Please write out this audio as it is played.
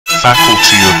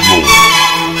Faculty of Law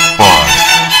by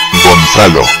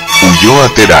Gonzalo Ulloa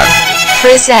Terán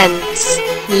presents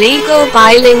Legal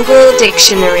Bilingual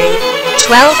Dictionary,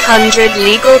 1200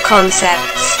 Legal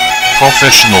Concepts.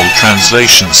 Professional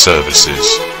Translation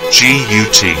Services,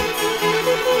 GUT.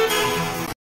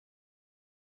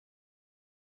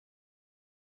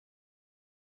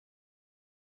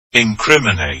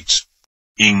 Incriminate.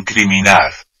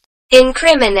 Incriminar.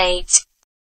 Incriminate.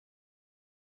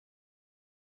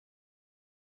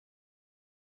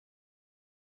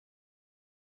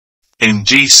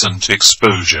 Indecent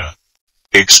exposure.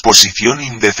 Exposición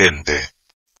indecente.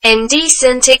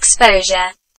 Indecent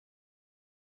exposure.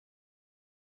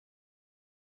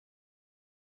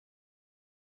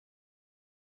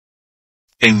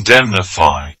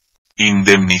 Indemnify.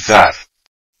 Indemnizar.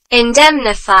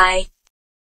 Indemnify.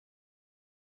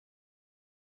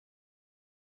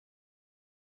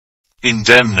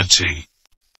 Indemnity.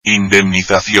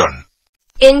 Indemnización.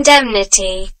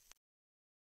 Indemnity.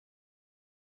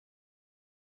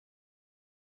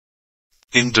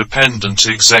 Independent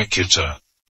executor.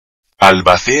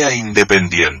 Albacea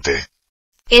independiente.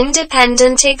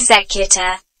 Independent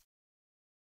executor.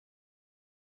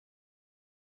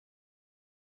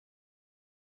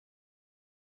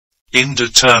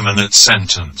 Indeterminate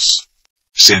sentence.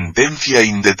 Sentencia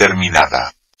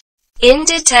indeterminada.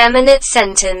 Indeterminate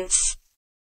sentence.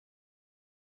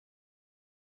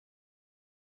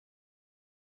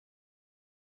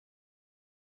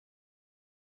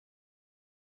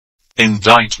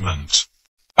 Indictment.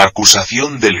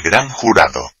 Acusación del gran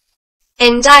jurado.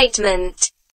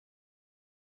 Indictment.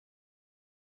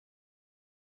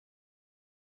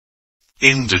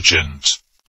 Indigent.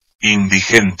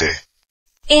 Indigente.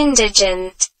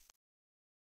 Indigent.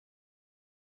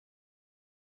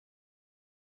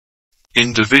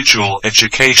 Individual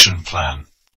education plan.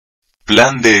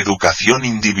 Plan de educación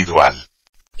individual.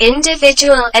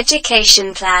 Individual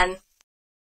education plan.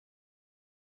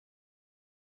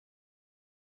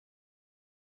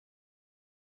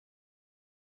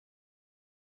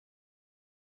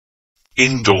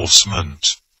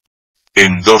 Endorsement.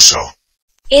 Endoso.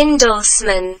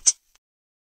 Endorsement.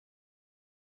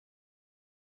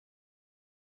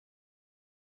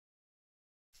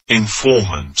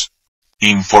 Informant.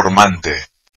 Informante.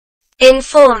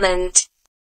 Informant.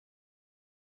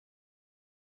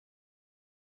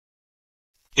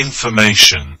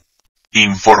 Information.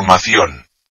 Información.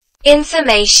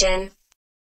 Information.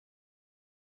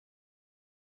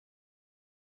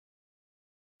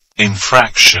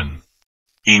 Infraction.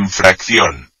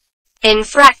 Infracción.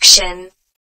 Infraction.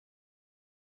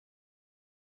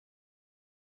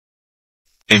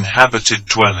 Inhabited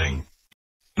dwelling.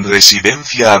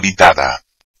 Residencia habitada.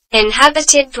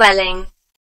 Inhabited dwelling.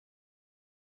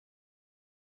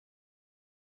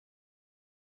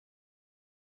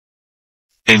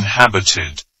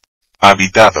 Inhabited.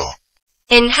 Habitado.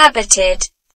 Inhabited.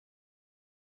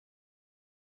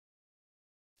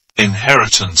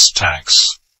 Inheritance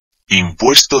tax.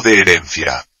 Impuesto de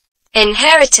herencia.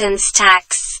 Inheritance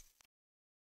tax.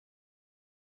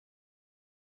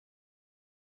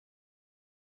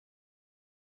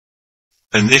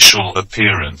 Initial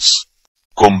appearance.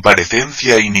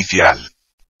 Comparecencia inicial.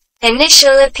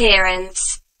 Initial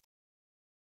appearance.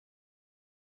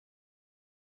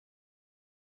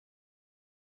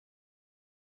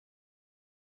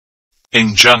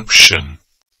 Injunction.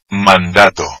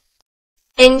 Mandato.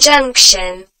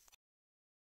 Injunction.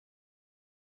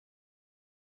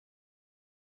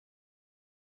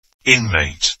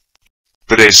 Inmate.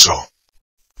 Preso.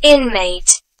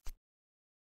 Inmate.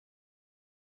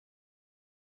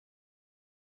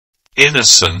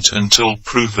 Innocent until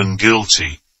proven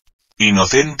guilty.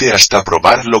 Inocente hasta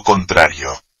probar lo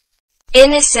contrario.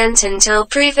 Innocent until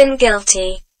proven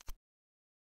guilty.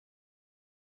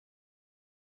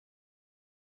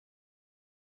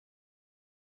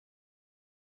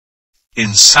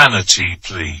 Insanity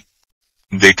plea.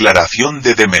 Declaración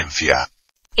de demencia.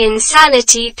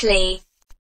 Insanity plea.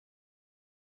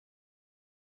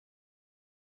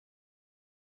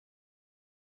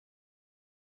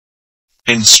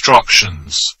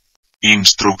 Instructions.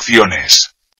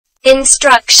 Instrucciones.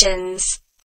 Instructions.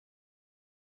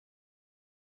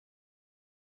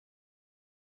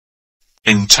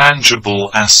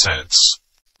 Intangible assets.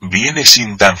 Bienes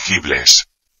intangibles.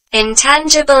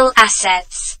 Intangible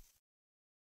assets.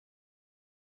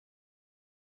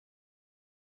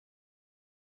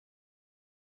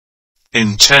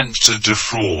 Intent to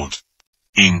defraud.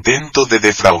 Intento de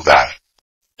defraudar.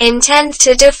 Intent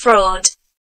to defraud.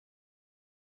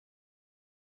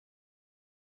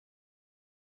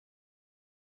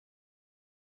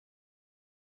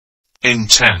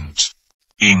 intent,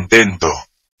 intento,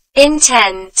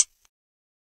 intent,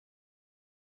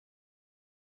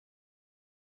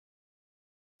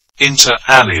 inter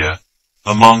alia,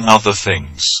 among other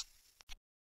things,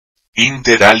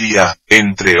 inter alia,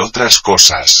 entre otras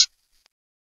cosas,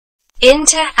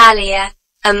 inter alia,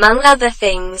 among other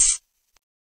things,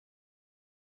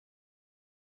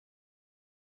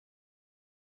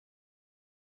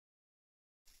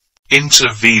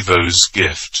 inter vivos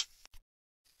gift,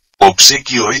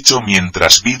 obsequio hecho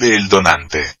mientras vive el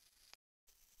donante,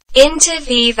 inter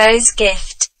vivos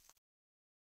gift,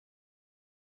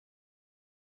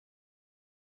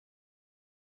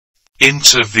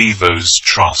 inter vivos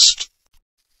trust,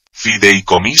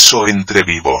 fideicomiso entre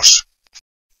vivos,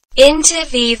 inter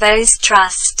vivos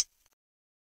trust,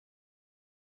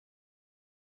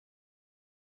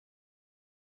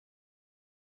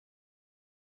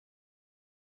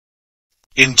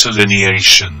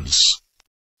 interlineations,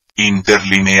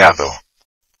 interlineado,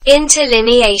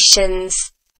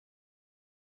 interlineations,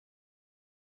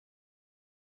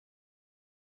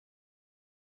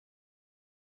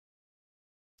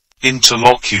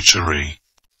 interlocutory,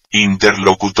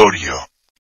 interlocutorio,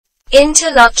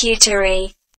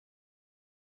 interlocutory,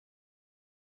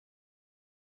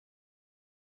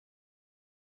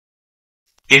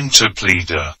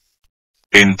 interpleader,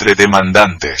 entre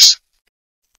demandantes,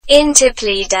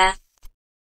 interpleader,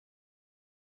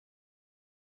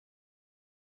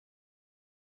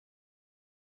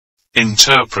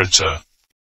 interpreter,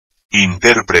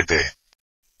 intérprete,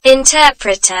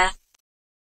 interpreter,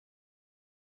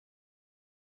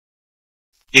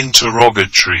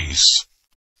 interrogatories,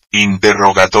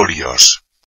 interrogatorios,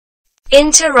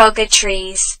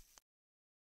 interrogatories,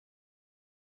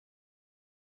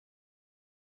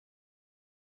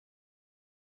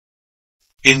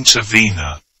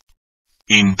 intervener,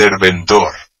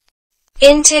 interventor,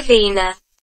 intervener,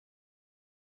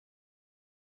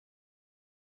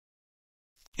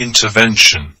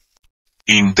 intervention,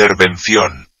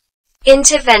 intervención,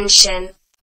 intervention,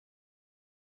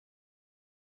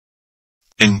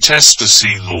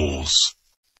 intestacy laws,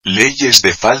 leyes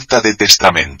de falta de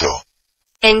testamento,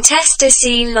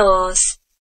 intestacy laws,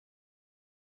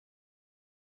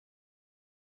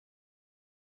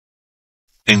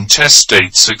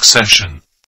 intestate succession,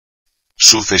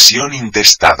 sucesión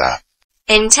intestada,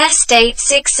 intestate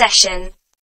succession,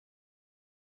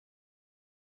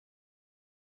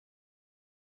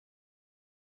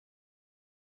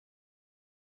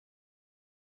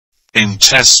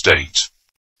 intestate,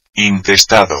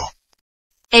 intestado,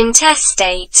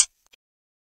 intestate,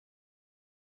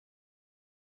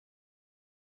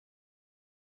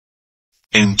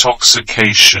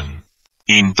 intoxication,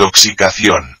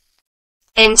 intoxicación,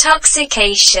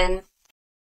 intoxication,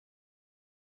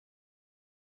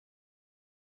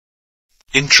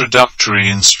 introductory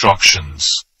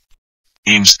instructions,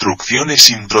 instrucciones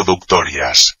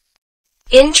introductorias,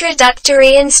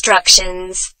 introductory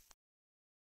instructions,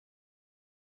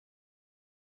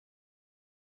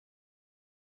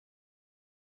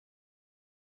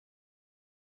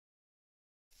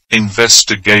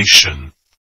 investigation,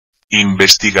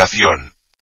 investigación,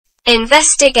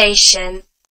 investigation,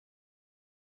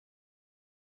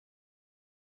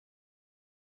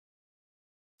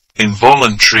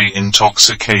 involuntary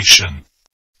intoxication,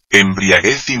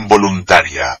 embriaguez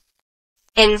involuntaria,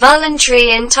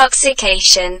 involuntary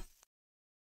intoxication,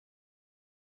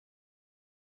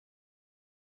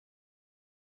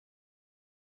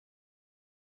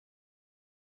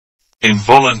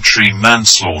 involuntary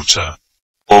manslaughter,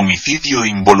 homicidio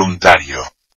involuntario,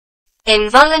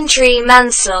 involuntary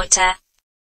manslaughter,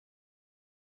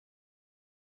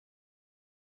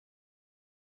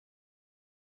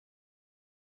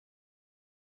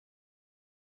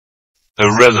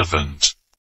 irrelevant,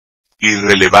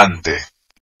 irrelevante,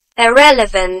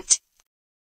 irrelevant,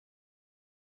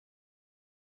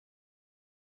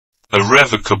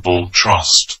 irrevocable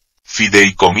trust,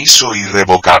 fideicomiso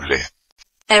irrevocable,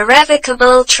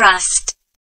 irrevocable trust,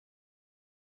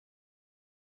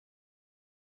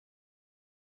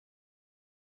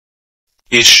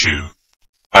 issue,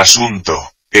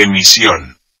 asunto,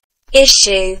 emisión,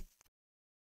 issue,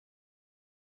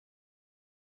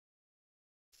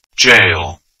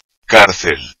 jail,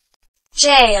 cárcel,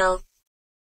 jail,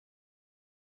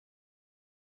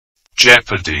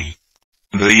 jeopardy,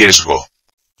 riesgo,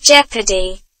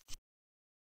 jeopardy,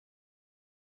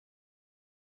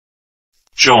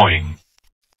 join,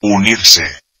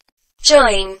 unirse,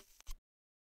 join,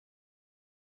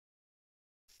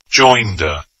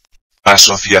 joinder,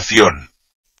 asociación,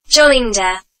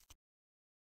 joinder,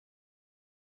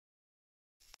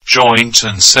 Joint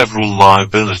and several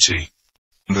liability.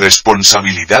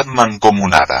 Responsabilidad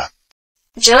mancomunada.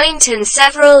 Joint and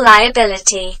several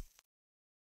liability.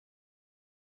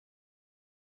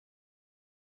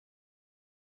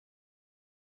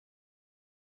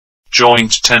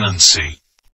 Joint tenancy.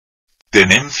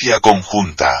 Tenencia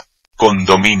conjunta.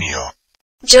 Condominio.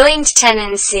 Joint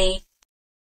tenancy.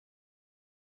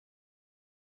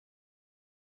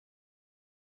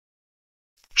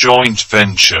 Joint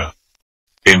venture.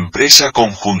 Empresa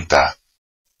conjunta.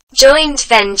 Joint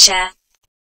venture.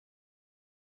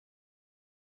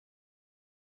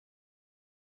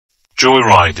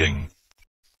 Joyriding.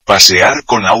 Pasear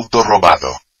con auto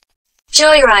robado.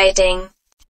 Joyriding.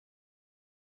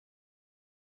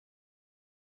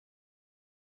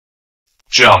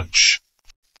 Judge.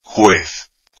 Juez.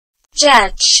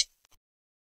 Judge.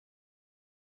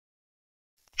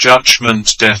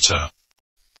 Judgment debtor.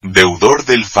 Deudor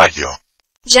del fallo.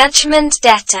 Judgment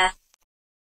debtor.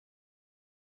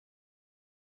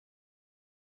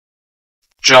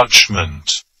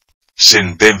 Judgment.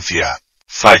 Sentencia.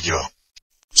 Fallo.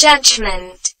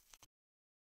 Judgment.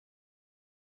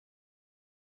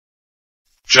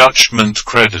 Judgment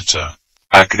creditor.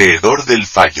 Acreedor del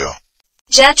fallo.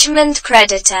 Judgment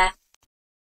creditor.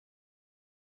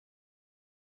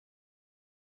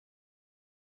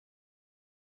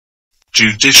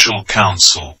 Judicial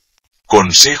council.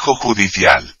 Consejo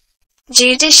judicial.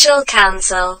 Judicial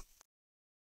council.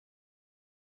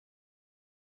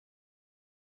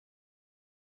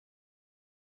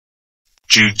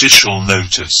 Judicial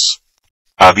notice.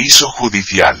 Aviso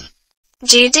judicial.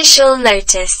 Judicial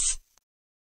notice.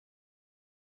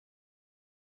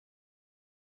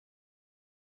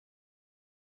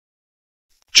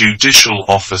 Judicial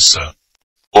officer.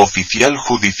 Oficial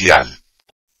judicial.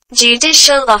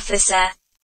 Judicial officer.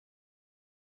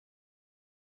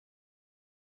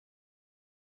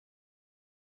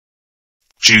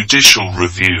 Judicial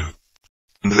review.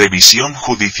 Revisión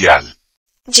judicial.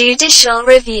 Judicial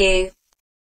review.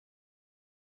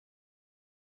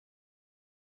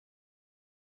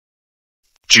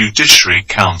 Judiciary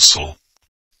council.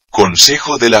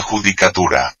 Consejo de la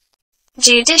Judicatura.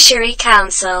 Judiciary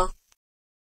council.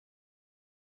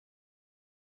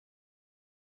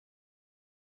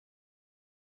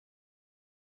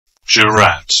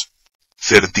 Jurat.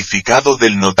 Certificado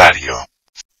del notario.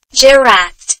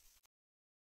 Jurat.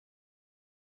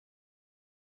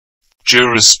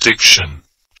 Jurisdiction.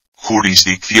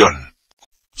 Jurisdicción.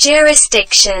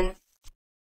 Jurisdiction.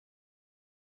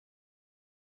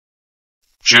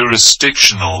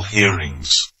 Jurisdictional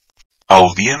hearings.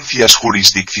 Audiencias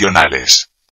jurisdiccionales.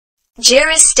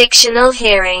 Jurisdictional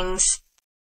hearings.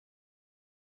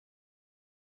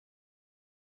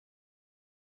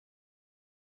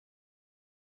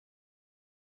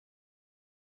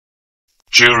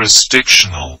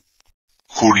 Jurisdictional.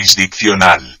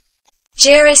 Jurisdiccional.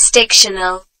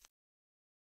 Jurisdictional.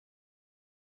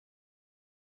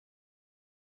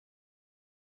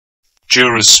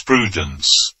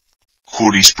 Jurisprudence.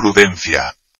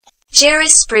 Jurisprudencia.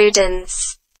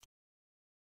 Jurisprudence.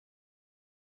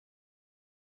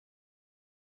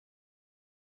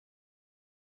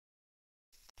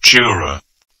 Juror.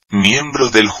 Miembro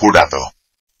del jurado.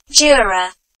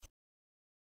 Juror.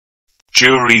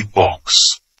 Jury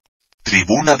box.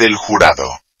 Tribuna del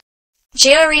jurado.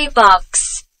 Jury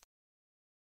box.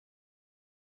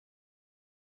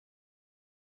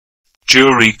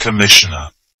 Jury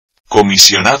commissioner.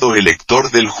 Comisionado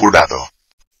elector del jurado.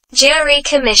 Jury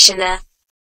commissioner.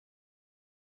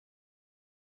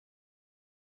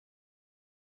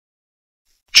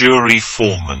 Jury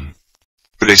foreman.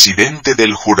 Presidente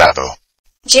del jurado.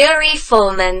 Jury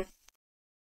foreman.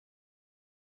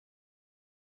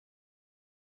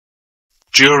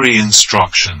 Jury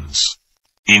instructions.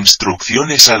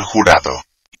 Instrucciones al jurado.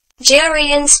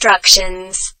 Jury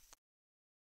instructions.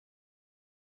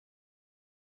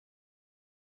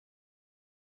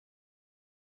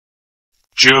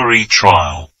 Jury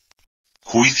trial.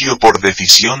 Juicio por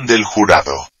decisión del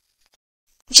jurado.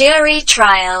 Jury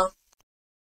trial.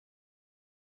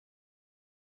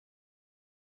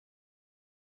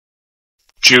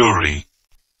 Jury.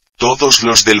 Todos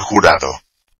los del jurado.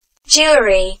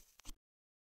 Jury.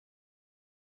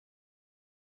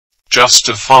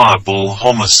 Justifiable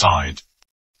homicide.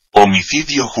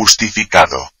 Homicidio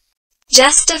justificado.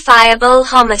 Justifiable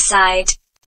homicide.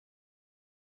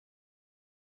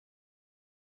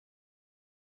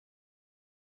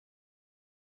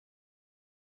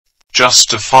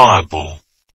 Justifiable.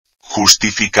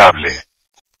 Justificable.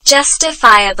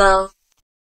 Justifiable.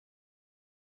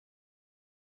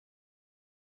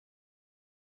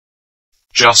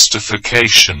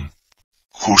 Justification.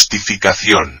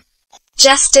 Justificación.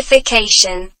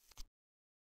 Justification.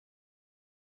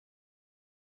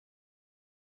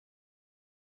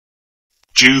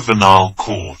 Juvenile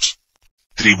court.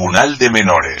 Tribunal de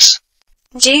menores.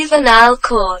 Juvenile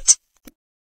court.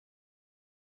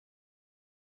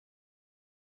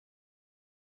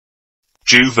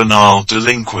 Juvenile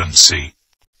delinquency.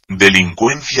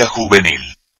 Delincuencia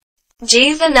juvenil.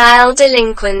 Juvenile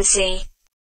delinquency.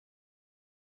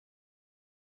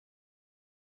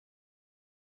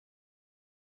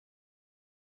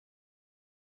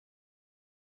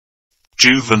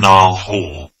 Juvenile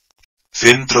hall.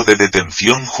 Centro de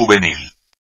detención juvenil.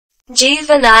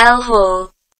 Juvenile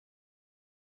hall.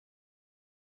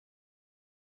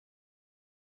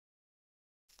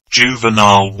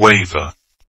 Juvenile waiver.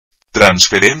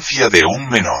 Transferencia de un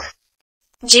menor.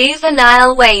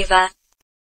 Juvenile waiver.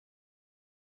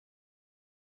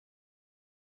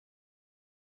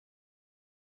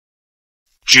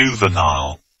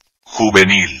 Juvenile.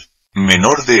 Juvenil.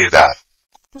 Menor de edad.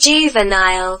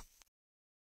 Juvenile.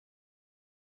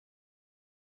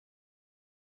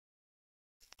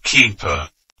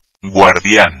 Keeper.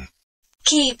 Guardián.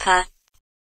 Keeper.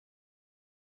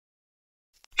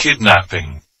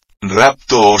 Kidnapping.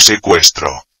 Rapto o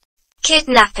secuestro.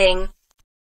 Kidnapping.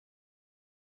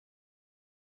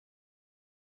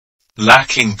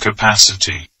 Lacking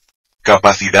capacity.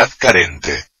 Capacidad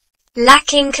carente.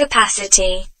 Lacking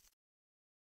capacity.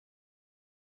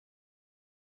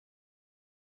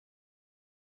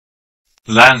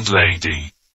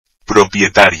 Landlady.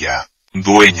 Propietaria.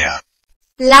 Dueña.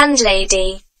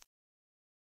 Landlady.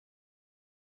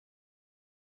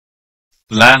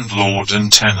 Landlord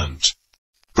and tenant.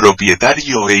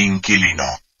 Propietario e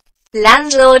inquilino.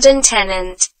 Landlord and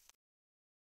tenant.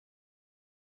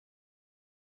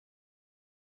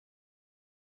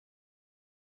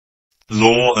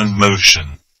 Law and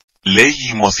motion. Ley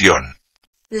y moción.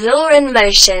 Law and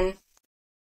motion.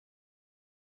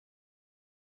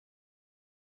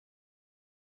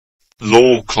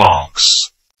 Law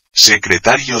clerks.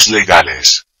 Secretarios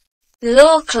legales.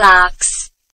 Law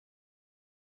clerks.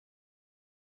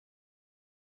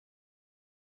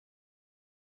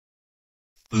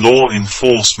 Law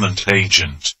enforcement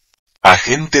agent.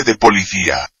 Agente de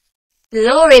policía.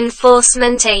 Law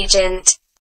enforcement agent.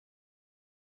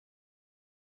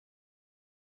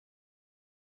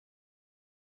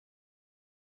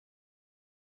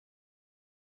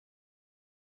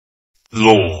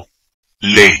 Law.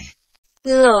 Ley.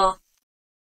 Law.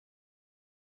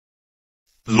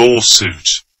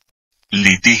 Lawsuit.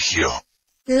 Litigio.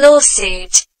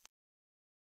 Lawsuit.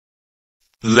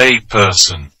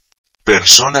 Layperson.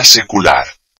 Persona secular.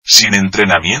 Sin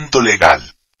entrenamiento legal.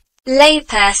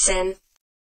 Layperson.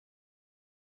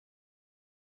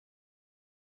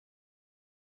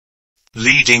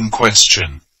 Leading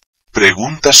question.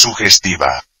 Pregunta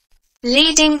sugestiva.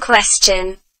 Leading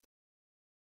question.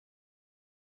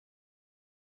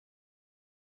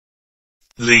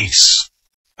 Lease.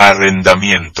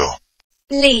 Arrendamiento.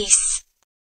 Lease.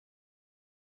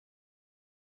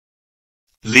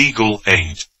 Legal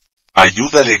aid.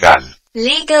 Ayuda legal.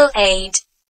 Legal aid.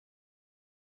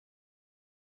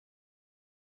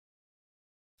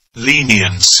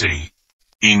 Leniency.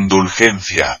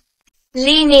 Indulgencia.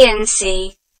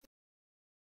 Leniency.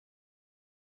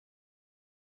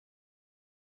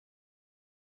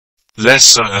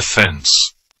 Lesser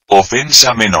offense.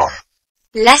 Ofensa menor.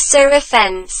 Lesser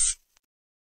offense.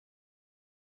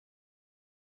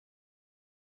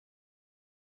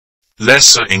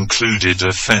 Lesser included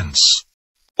offense.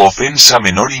 Ofensa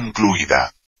menor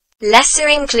incluida. Lesser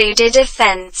included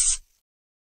offense.